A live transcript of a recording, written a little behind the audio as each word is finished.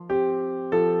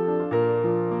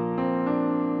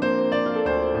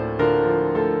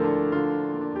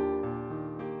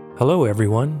Hello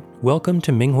everyone, welcome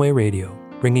to Minghui Radio,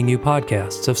 bringing you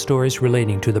podcasts of stories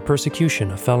relating to the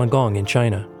persecution of Falun Gong in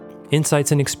China,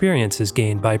 insights and experiences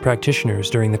gained by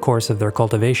practitioners during the course of their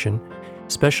cultivation,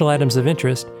 special items of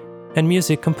interest, and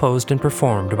music composed and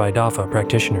performed by DAFA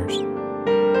practitioners.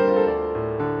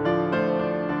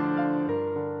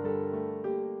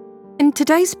 In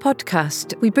today's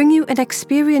podcast, we bring you an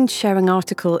experience-sharing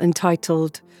article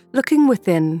entitled Looking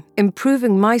Within,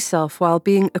 Improving Myself While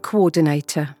Being a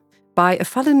Coordinator by a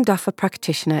Falun Dafa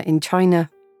practitioner in China.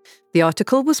 The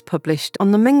article was published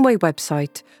on the Minghui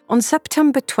website on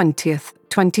September 20th,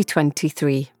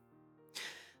 2023.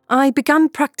 I began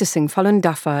practicing Falun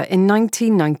Dafa in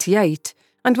 1998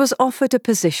 and was offered a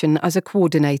position as a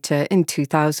coordinator in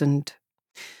 2000.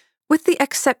 With the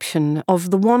exception of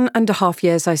the 1.5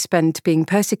 years I spent being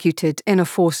persecuted in a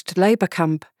forced labour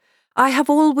camp, I have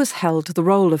always held the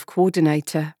role of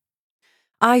coordinator.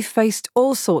 I faced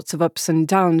all sorts of ups and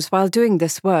downs while doing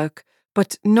this work,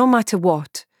 but no matter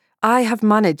what, I have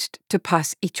managed to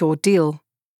pass each ordeal.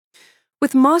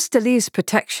 With Master Li's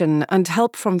protection and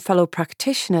help from fellow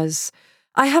practitioners,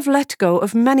 I have let go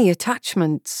of many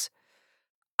attachments.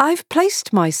 I've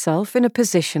placed myself in a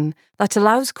position that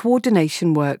allows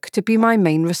coordination work to be my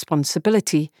main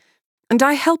responsibility, and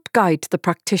I help guide the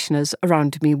practitioners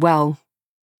around me well.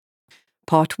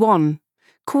 Part 1.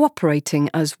 Cooperating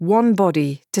as one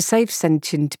body to save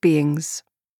sentient beings.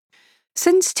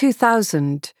 Since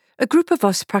 2000, a group of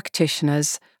us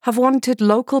practitioners have wanted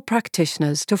local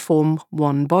practitioners to form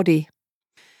one body.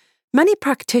 Many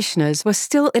practitioners were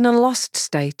still in a lost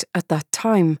state at that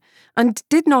time and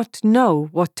did not know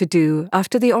what to do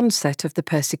after the onset of the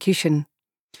persecution.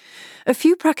 A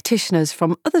few practitioners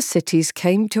from other cities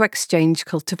came to exchange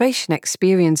cultivation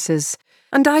experiences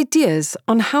and ideas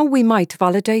on how we might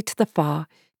validate the Fa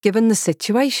given the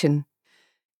situation.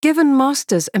 Given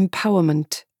Master's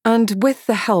empowerment and with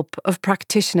the help of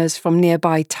practitioners from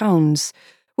nearby towns,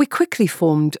 we quickly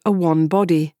formed a one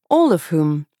body, all of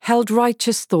whom held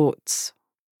righteous thoughts.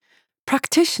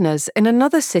 Practitioners in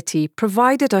another city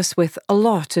provided us with a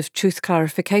lot of truth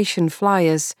clarification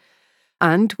flyers,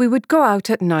 and we would go out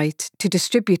at night to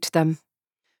distribute them.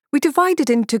 We divided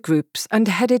into groups and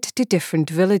headed to different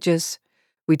villages.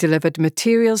 We delivered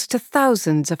materials to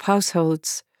thousands of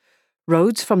households.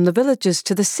 Roads from the villages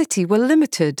to the city were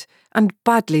limited and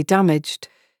badly damaged,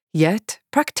 yet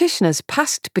practitioners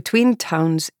passed between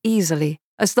towns easily,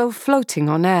 as though floating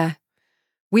on air.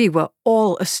 We were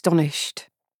all astonished.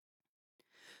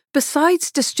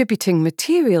 Besides distributing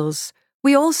materials,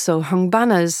 we also hung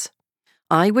banners.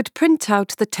 I would print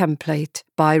out the template,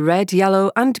 buy red,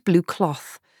 yellow and blue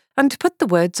cloth, and put the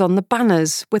words on the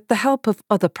banners with the help of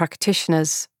other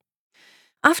practitioners.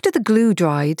 After the glue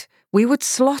dried, we would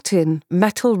slot in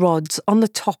metal rods on the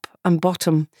top and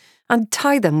bottom and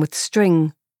tie them with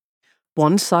string.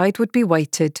 One side would be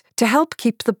weighted to help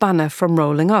keep the banner from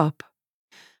rolling up.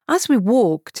 As we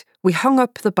walked, we hung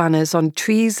up the banners on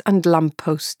trees and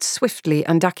lampposts swiftly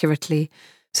and accurately,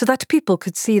 so that people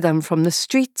could see them from the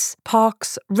streets,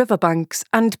 parks, riverbanks,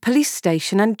 and police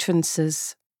station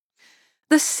entrances.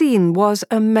 The scene was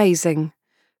amazing.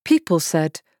 People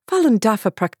said, "Falun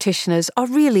Dafa practitioners are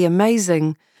really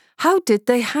amazing. How did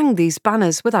they hang these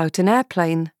banners without an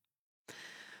airplane?"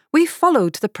 We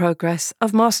followed the progress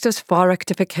of Master's Fa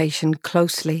rectification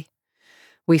closely.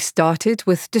 We started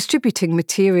with distributing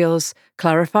materials,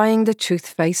 clarifying the truth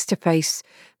face to face,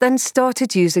 then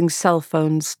started using cell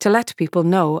phones to let people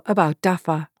know about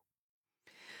Dafa.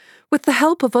 With the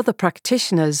help of other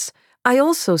practitioners, I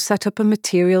also set up a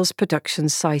materials production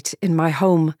site in my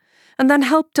home, and then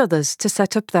helped others to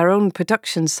set up their own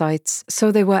production sites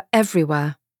so they were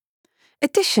everywhere.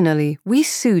 Additionally, we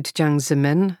sued Jiang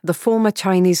Zemin, the former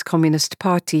Chinese Communist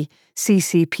Party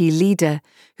 (CCP) leader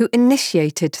who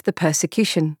initiated the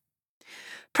persecution.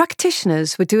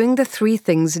 Practitioners were doing the 3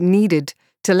 things needed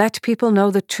to let people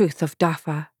know the truth of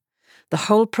Dafa. The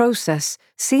whole process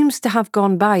seems to have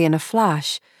gone by in a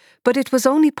flash, but it was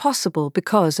only possible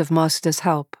because of Master's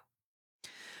help.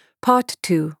 Part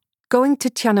 2. Going to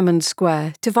Tiananmen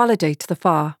Square to validate the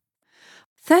Fa.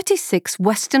 36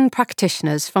 Western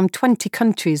practitioners from 20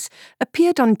 countries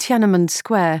appeared on Tiananmen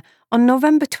Square on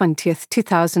November 20th,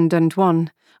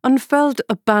 2001, unfurled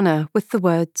a banner with the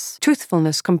words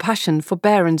 "Truthfulness, Compassion,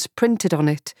 Forbearance" printed on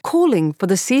it, calling for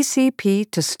the CCP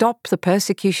to stop the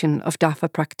persecution of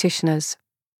Dafa practitioners.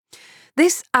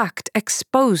 This act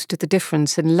exposed the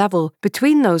difference in level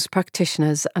between those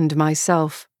practitioners and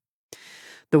myself.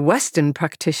 The Western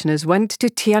practitioners went to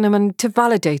Tiananmen to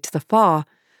validate the Fa,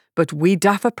 but we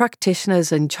Dafa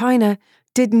practitioners in China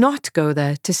did not go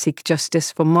there to seek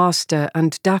justice for Master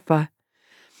and Dafa.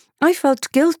 I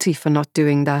felt guilty for not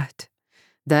doing that.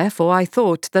 Therefore, I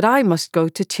thought that I must go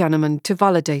to Tiananmen to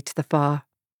validate the Fa.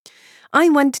 I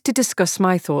went to discuss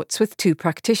my thoughts with 2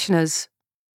 practitioners.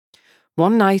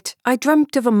 One night, I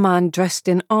dreamt of a man dressed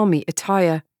in army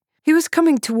attire. He was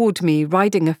coming toward me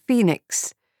riding a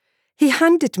phoenix. He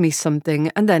handed me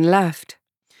something and then left.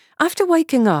 After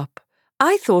waking up,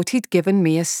 I thought he'd given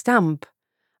me a stamp.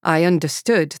 I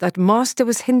understood that Master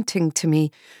was hinting to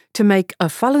me to make a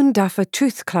Falun Dafa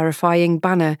truth-clarifying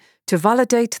banner to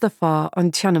validate the Fa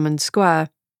on Tiananmen Square.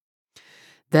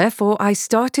 Therefore, I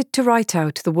started to write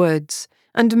out the words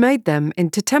and made them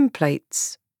into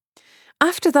templates.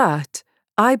 After that,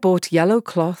 I bought yellow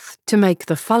cloth to make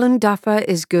the Falun Dafa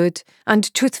is good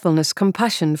and truthfulness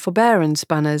compassion forbearance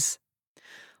banners.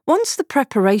 Once the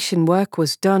preparation work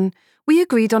was done, we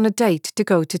agreed on a date to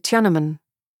go to Tiananmen.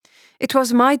 It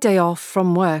was my day off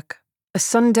from work, a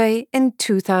Sunday in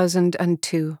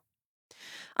 2002.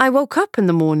 I woke up in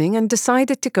the morning and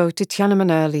decided to go to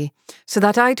Tiananmen early, so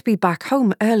that I'd be back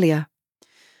home earlier.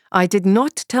 I did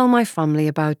not tell my family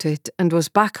about it and was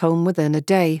back home within a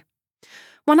day.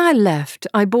 When I left,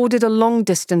 I boarded a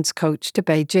long-distance coach to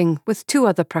Beijing with 2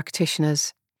 other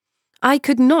practitioners. I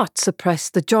could not suppress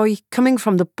the joy coming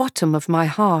from the bottom of my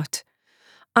heart.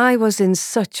 I was in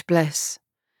such bliss.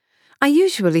 I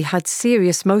usually had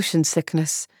serious motion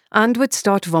sickness and would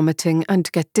start vomiting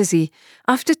and get dizzy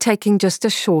after taking just a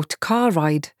short car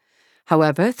ride.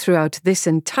 However, throughout this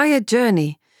entire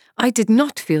journey, I did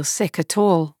not feel sick at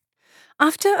all.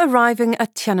 After arriving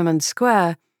at Tiananmen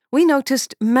Square, we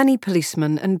noticed many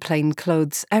policemen in plain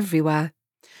clothes everywhere.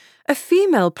 A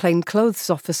female plainclothes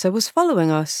officer was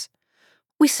following us.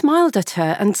 We smiled at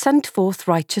her and sent forth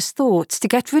righteous thoughts to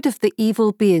get rid of the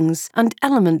evil beings and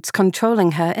elements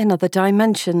controlling her in other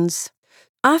dimensions.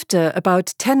 After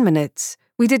about 10 minutes,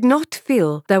 we did not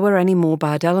feel there were any more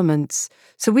bad elements,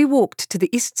 so we walked to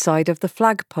the east side of the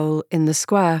flagpole in the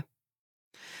square.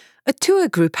 A tour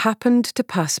group happened to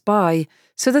pass by,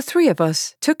 so the 3 of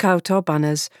us took out our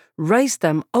banners, raised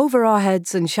them over our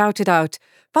heads and shouted out,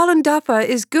 "Falun Dafa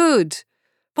is good!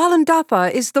 Falun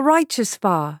Dafa is the righteous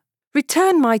Fa!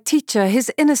 Return my teacher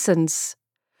his innocence!"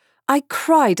 I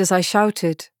cried as I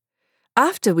shouted.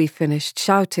 After we finished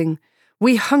shouting,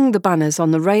 we hung the banners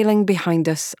on the railing behind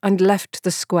us and left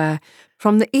the square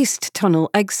from the east tunnel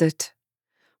exit.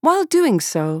 While doing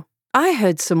so, I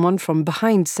heard someone from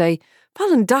behind say,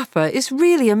 "Falun Dafa is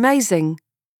really amazing."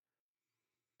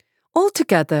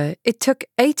 Altogether, it took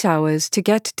 8 hours to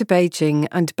get to Beijing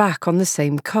and back on the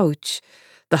same coach.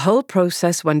 The whole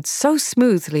process went so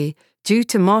smoothly due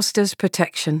to Master's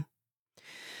protection.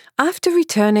 After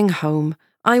returning home,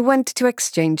 I went to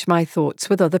exchange my thoughts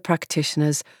with other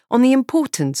practitioners on the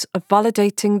importance of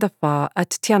validating the Fa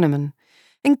at Tiananmen,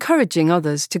 encouraging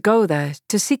others to go there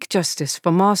to seek justice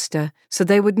for Master so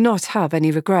they would not have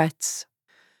any regrets.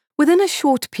 Within a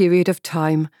short period of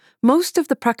time, most of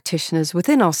the practitioners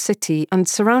within our city and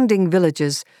surrounding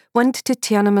villages went to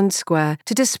Tiananmen Square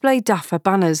to display Dafa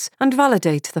banners and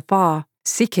validate the Fa,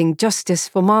 seeking justice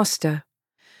for Master.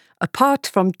 Apart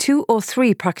from 2 or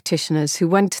 3 practitioners who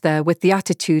went there with the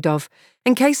attitude of,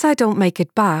 "In case I don't make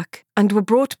it back," and were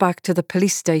brought back to the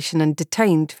police station and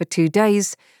detained for 2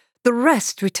 days, the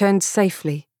rest returned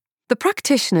safely. The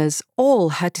practitioners all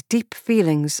had deep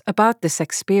feelings about this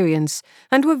experience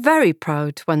and were very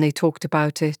proud when they talked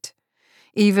about it.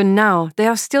 Even now, they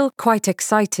are still quite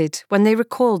excited when they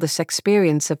recall this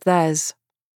experience of theirs.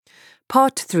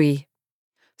 Part 3.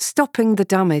 Stopping the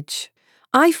damage.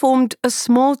 I formed a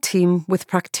small team with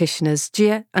practitioners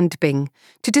Jie and Bing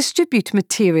to distribute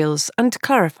materials and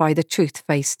clarify the truth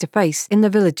face-to-face in the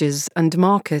villages and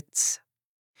markets.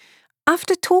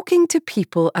 After talking to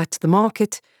people at the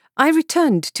market, I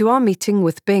returned to our meeting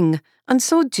with Bing and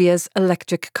saw Jie's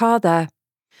electric car there.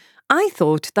 I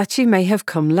thought that she may have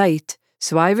come late,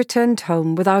 so I returned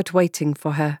home without waiting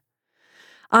for her.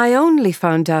 I only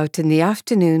found out in the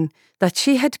afternoon that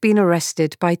she had been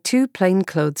arrested by 2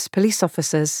 plainclothes police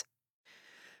officers.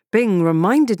 Bing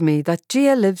reminded me that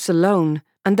Jia lives alone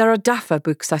and there are Dafa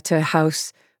books at her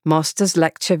house, Master's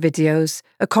lecture videos,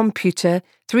 a computer,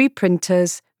 3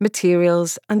 printers,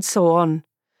 materials, and so on.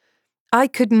 I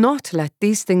could not let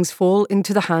these things fall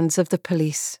into the hands of the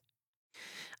police.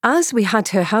 As we had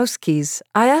her house keys,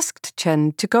 I asked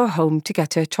Chen to go home to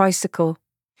get her tricycle.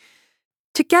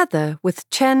 Together with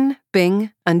Chen,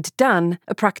 Bing, and Dan,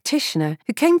 a practitioner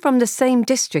who came from the same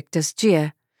district as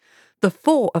Jia, the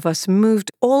 4 of us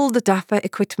moved all the Dafa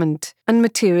equipment and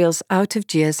materials out of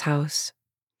Jia's house.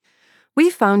 We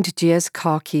found Jia's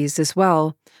car keys as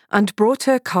well, and brought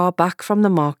her car back from the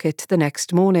market the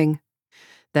next morning.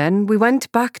 Then we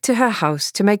went back to her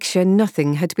house to make sure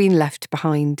nothing had been left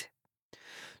behind.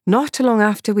 Not long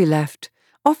after we left,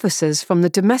 officers from the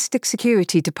Domestic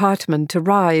Security Department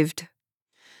arrived.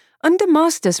 Under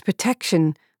Master's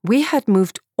protection, we had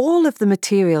moved all of the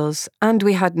materials and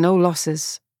we had no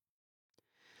losses.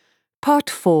 Part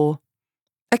 4.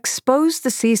 Expose the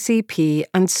CCP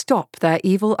and stop their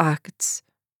evil acts.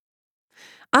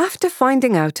 After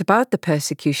finding out about the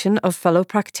persecution of fellow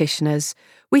practitioners,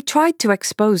 we tried to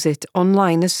expose it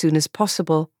online as soon as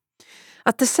possible.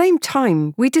 At the same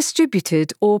time, we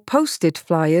distributed or posted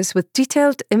flyers with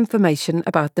detailed information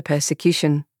about the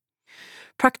persecution.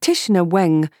 Practitioner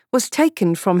Weng was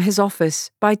taken from his office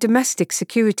by domestic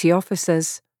security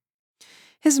officers.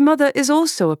 His mother is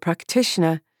also a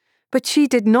practitioner, but she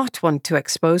did not want to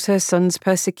expose her son's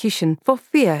persecution for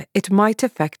fear it might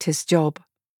affect his job.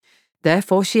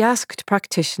 Therefore, she asked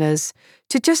practitioners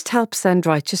to just help send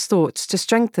righteous thoughts to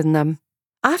strengthen them.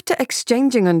 After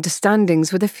exchanging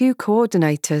understandings with a few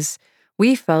coordinators,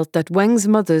 we felt that Weng's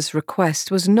mother's request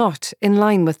was not in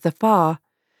line with the FAR.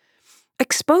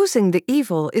 Exposing the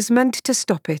evil is meant to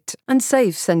stop it and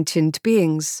save sentient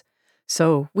beings.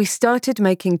 So we started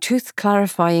making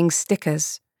truth-clarifying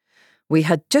stickers. We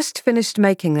had just finished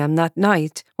making them that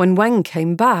night when Weng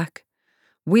came back.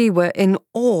 We were in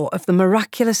awe of the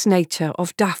miraculous nature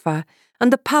of Dafa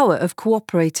and the power of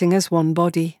cooperating as one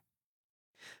body.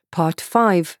 Part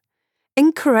 5.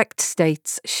 Incorrect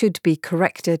states should be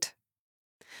corrected.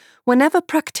 Whenever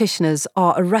practitioners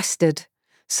are arrested,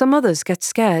 some others get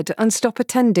scared and stop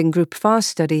attending group FAR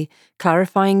study,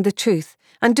 clarifying the truth,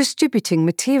 and distributing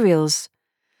materials.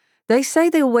 They say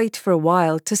they'll wait for a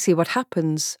while to see what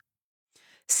happens.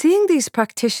 Seeing these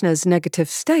practitioners' negative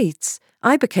states,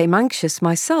 I became anxious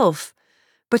myself,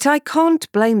 but I can't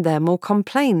blame them or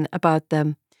complain about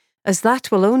them, as that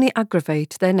will only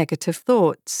aggravate their negative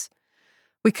thoughts.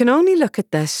 We can only look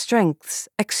at their strengths,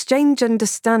 exchange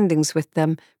understandings with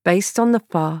them based on the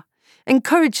FAR,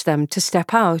 encourage them to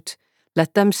step out,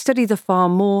 let them study the FAR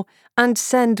more, and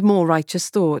send more righteous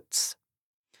thoughts.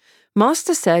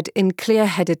 Master said in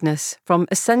Clear-Headedness from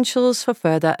Essentials for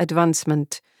Further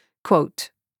Advancement,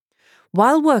 quote,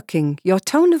 "While working, your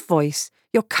tone of voice,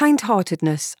 your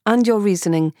kind-heartedness, and your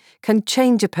reasoning can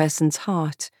change a person's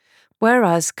heart,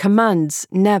 whereas commands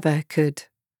never could."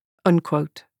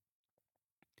 Unquote.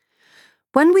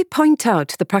 When we point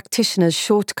out the practitioner's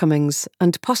shortcomings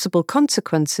and possible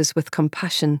consequences with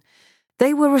compassion,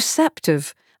 they were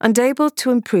receptive and able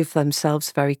to improve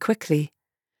themselves very quickly.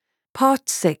 Part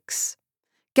 6.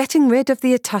 Getting rid of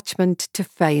the attachment to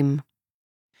fame.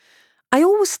 I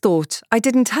always thought I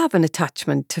didn't have an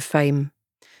attachment to fame.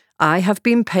 I have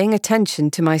been paying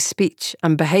attention to my speech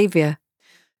and behaviour,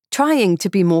 trying to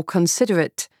be more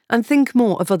considerate and think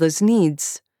more of others'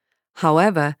 needs.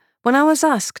 However, when I was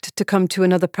asked to come to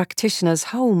another practitioner's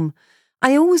home,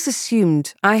 I always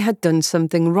assumed I had done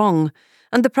something wrong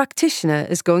and the practitioner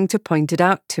is going to point it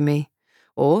out to me,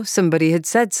 or somebody had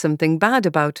said something bad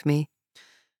about me.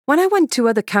 When I went to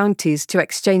other counties to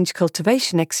exchange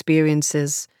cultivation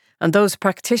experiences, and those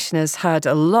practitioners had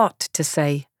a lot to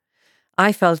say,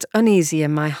 I felt uneasy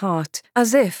in my heart,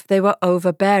 as if they were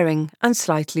overbearing and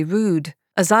slightly rude,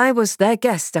 as I was their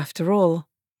guest after all.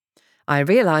 I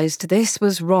realised this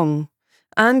was wrong,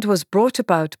 and was brought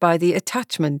about by the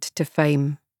attachment to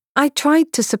fame. I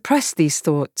tried to suppress these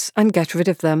thoughts and get rid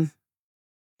of them.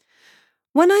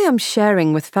 When I am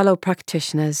sharing with fellow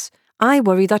practitioners, I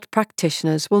worry that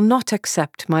practitioners will not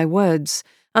accept my words,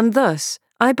 and thus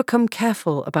I become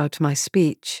careful about my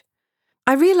speech.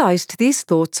 I realised these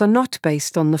thoughts are not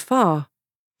based on the FAR.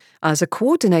 As a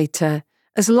coordinator,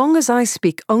 as long as I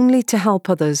speak only to help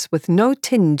others with no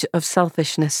tinge of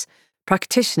selfishness,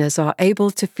 practitioners are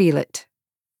able to feel it.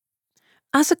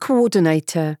 As a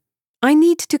coordinator, I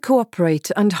need to cooperate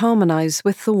and harmonise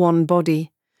with the one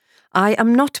body. I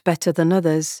am not better than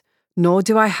others, nor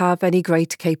do I have any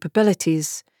great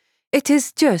capabilities. It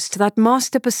is just that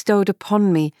Master bestowed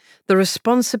upon me the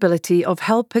responsibility of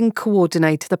helping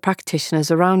coordinate the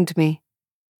practitioners around me.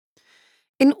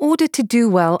 In order to do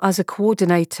well as a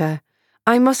coordinator,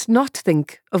 I must not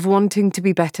think of wanting to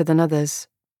be better than others.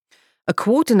 A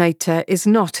coordinator is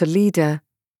not a leader.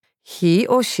 He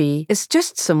or she is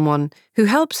just someone who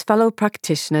helps fellow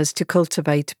practitioners to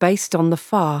cultivate based on the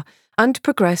FAR and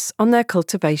progress on their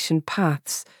cultivation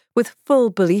paths with full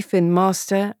belief in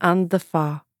Master and the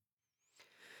FAR.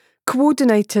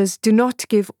 Coordinators do not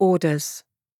give orders.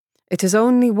 It is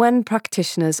only when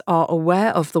practitioners are aware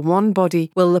of the one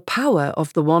body will the power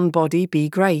of the one body be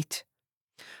great.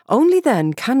 Only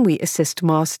then can we assist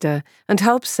Master and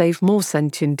help save more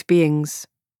sentient beings.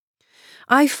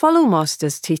 I follow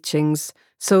Master's teachings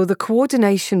so the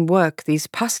coordination work these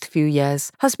past few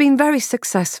years has been very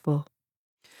successful.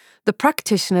 The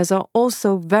practitioners are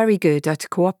also very good at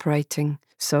cooperating,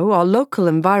 so our local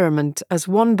environment as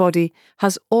one body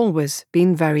has always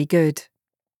been very good.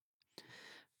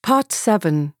 Part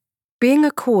 7. Being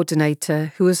a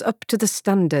coordinator who is up to the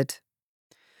standard.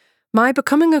 My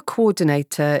becoming a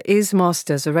coordinator is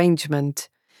Master's arrangement.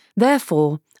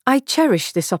 Therefore, I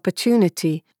cherish this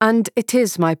opportunity, and it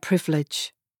is my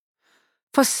privilege.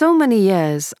 For so many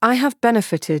years, I have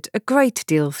benefited a great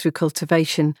deal through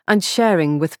cultivation and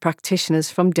sharing with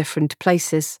practitioners from different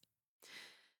places.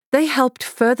 They helped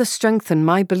further strengthen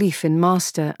my belief in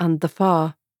Master and the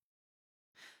Fa.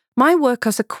 My work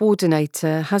as a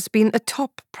coordinator has been a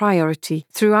top priority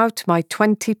throughout my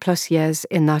 20-plus years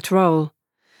in that role.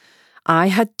 I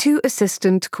had 2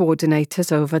 assistant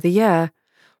coordinators over the year.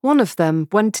 One of them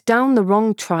went down the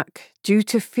wrong track due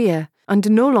to fear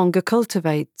and no longer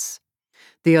cultivates.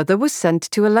 The other was sent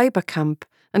to a labour camp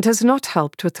and has not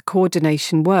helped with the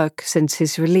coordination work since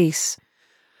his release.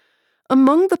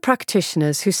 Among the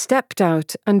practitioners who stepped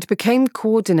out and became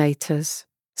coordinators,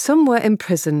 some were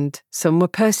imprisoned, some were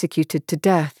persecuted to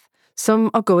death, some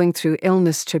are going through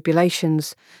illness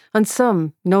tribulations, and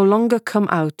some no longer come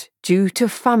out due to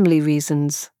family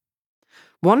reasons.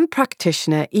 One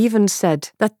practitioner even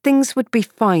said that things would be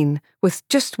fine with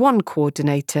just one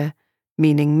coordinator,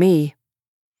 meaning me.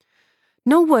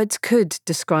 No words could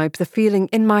describe the feeling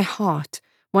in my heart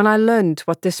when I learned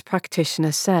what this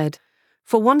practitioner said.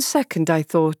 For 1 second I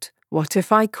thought, what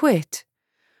if I quit?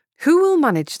 Who will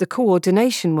manage the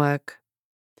coordination work?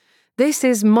 This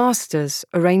is Master's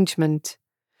arrangement.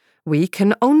 We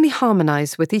can only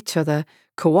harmonise with each other,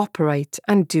 cooperate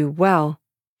and do well.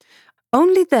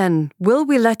 Only then will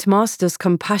we let Master's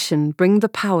compassion bring the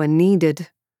power needed.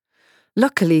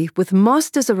 Luckily, with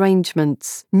Master's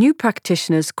arrangements, new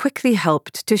practitioners quickly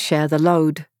helped to share the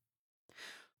load.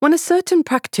 When a certain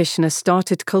practitioner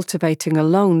started cultivating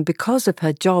alone because of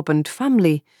her job and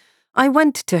family, I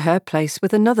went to her place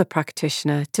with another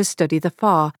practitioner to study the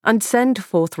Fa and send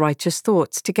forth righteous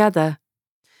thoughts together.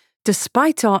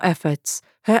 Despite our efforts,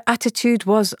 her attitude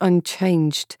was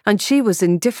unchanged, and she was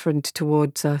indifferent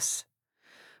towards us.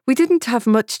 We didn't have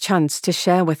much chance to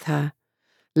share with her.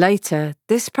 Later,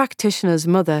 this practitioner's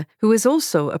mother, who is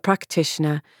also a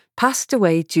practitioner, passed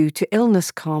away due to illness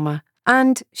karma,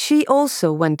 and she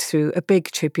also went through a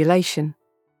big tribulation.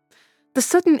 The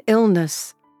sudden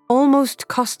illness almost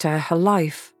cost her her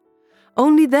life.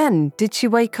 Only then did she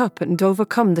wake up and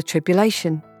overcome the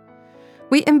tribulation.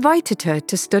 We invited her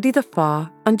to study the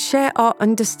Fa and share our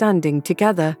understanding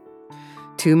together.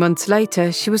 2 months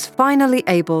later, she was finally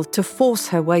able to force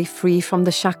her way free from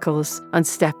the shackles and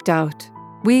stepped out.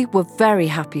 We were very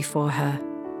happy for her.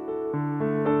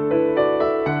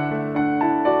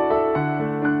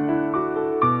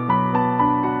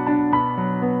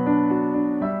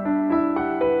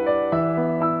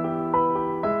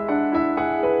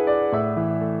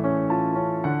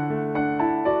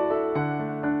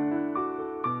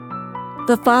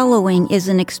 The following is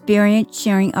an experience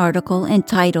sharing article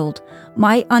entitled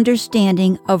My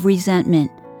Understanding of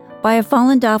Resentment by a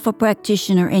Falun Dafa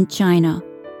practitioner in China.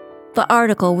 The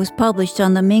article was published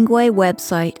on the Minghui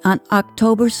website on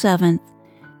October 7,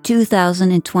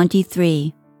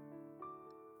 2023.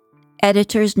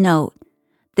 Editor's note: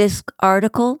 this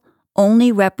article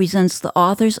only represents the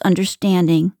author's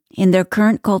understanding in their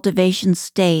current cultivation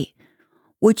state,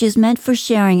 which is meant for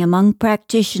sharing among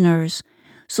practitioners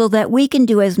so that we can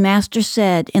do as Master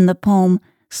said in the poem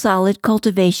Solid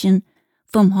Cultivation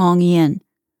from Hong Yin,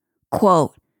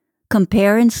 quote,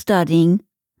 compare in studying,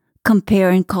 compare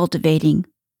in cultivating,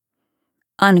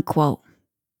 unquote.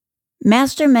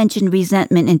 Master mentioned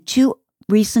resentment in 2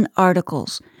 recent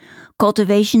articles.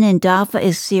 Cultivation in Dafa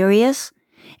is serious,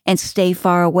 and stay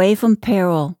far away from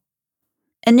peril.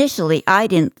 Initially, I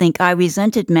didn't think I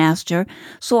resented Master,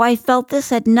 so I felt this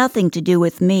had nothing to do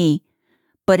with me.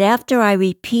 But after I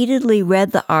repeatedly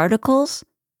read the articles,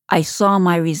 I saw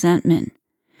my resentment.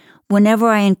 Whenever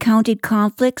I encountered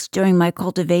conflicts during my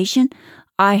cultivation,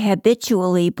 I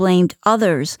habitually blamed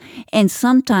others and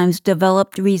sometimes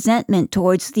developed resentment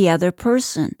towards the other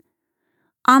person.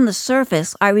 On the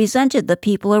surface, I resented the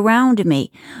people around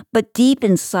me, but deep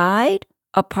inside,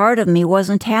 a part of me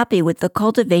wasn't happy with the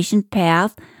cultivation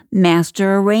path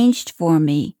Master arranged for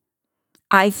me.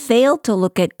 I failed to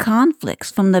look at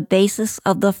conflicts from the basis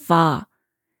of the Fa.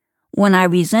 When I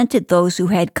resented those who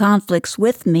had conflicts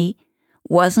with me,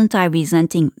 wasn't I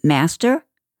resenting Master?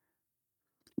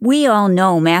 We all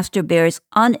know Master bears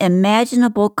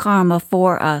unimaginable karma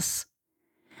for us.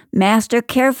 Master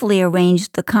carefully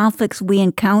arranged the conflicts we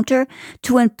encounter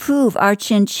to improve our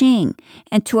Qin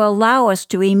and to allow us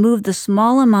to remove the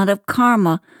small amount of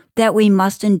karma that we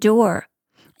must endure.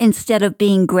 Instead of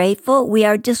being grateful, we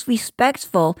are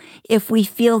disrespectful if we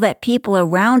feel that people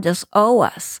around us owe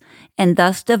us, and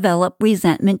thus develop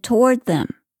resentment toward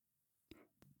them.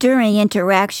 During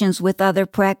interactions with other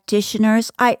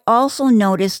practitioners, I also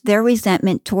noticed their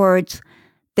resentment towards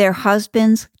their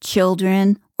husbands,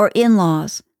 children, or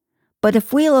in-laws. But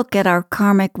if we look at our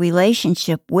karmic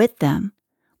relationship with them,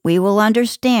 we will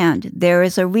understand there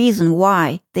is a reason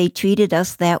why they treated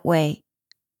us that way.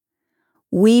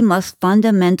 We must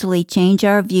fundamentally change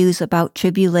our views about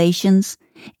tribulations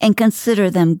and consider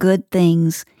them good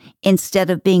things. Instead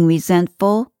of being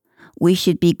resentful, we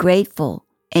should be grateful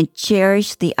and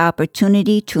cherish the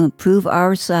opportunity to improve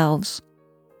ourselves.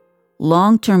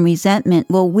 Long-term resentment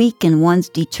will weaken one's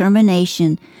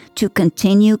determination to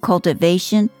continue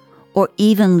cultivation or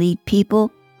even lead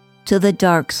people to the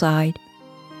dark side.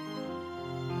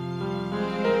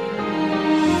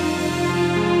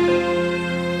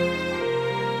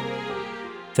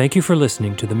 Thank you for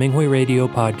listening to the Minghui Radio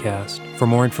podcast. For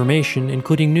more information,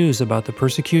 including news about the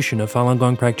persecution of Falun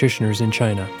Gong practitioners in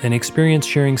China and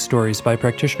experience-sharing stories by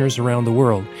practitioners around the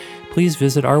world, please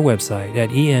visit our website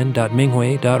at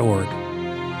en.minghui.org.